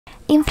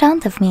In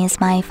front of me is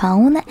my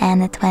phone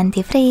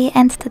N23,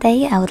 and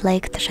today I would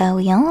like to show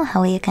you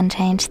how you can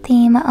change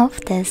theme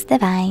of this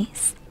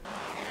device.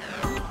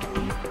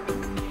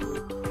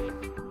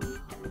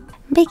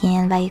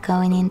 Begin by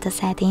going into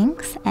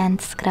settings and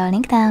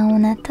scrolling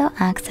down to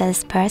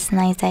access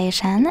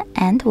personalization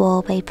and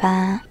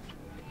wallpaper.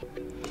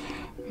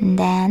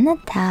 Then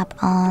tap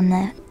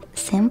on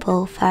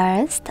Simple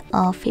First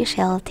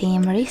Official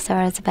Theme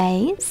Resource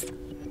Base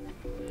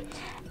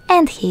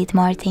and hit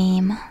More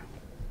Theme.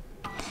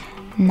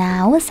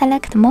 Now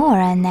select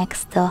More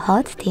next to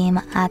Hot Theme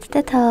at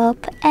the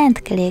top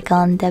and click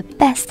on the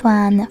best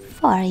one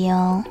for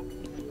you.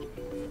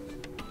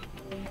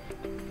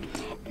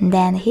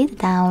 Then hit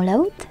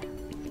Download.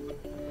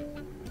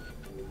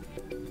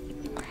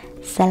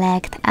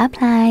 Select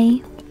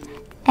Apply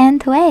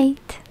and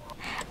wait.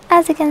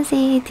 As you can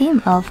see,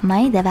 theme of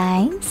my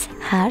device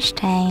has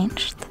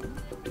changed.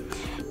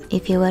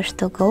 If you wish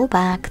to go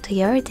back to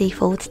your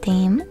default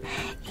theme,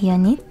 you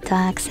need to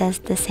access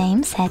the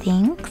same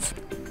settings.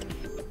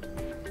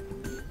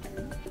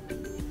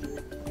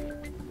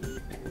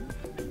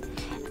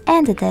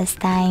 And this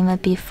time,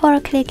 before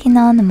clicking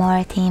on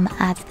More Theme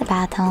at the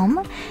bottom,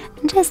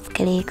 just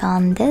click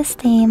on this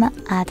theme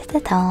at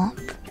the top.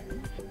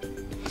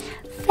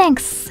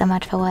 Thanks so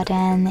much for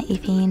watching.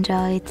 If you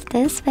enjoyed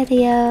this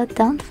video,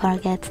 don't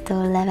forget to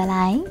leave a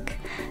like,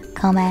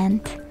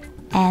 comment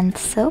and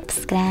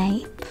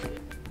subscribe.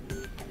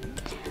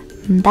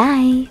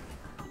 Bye!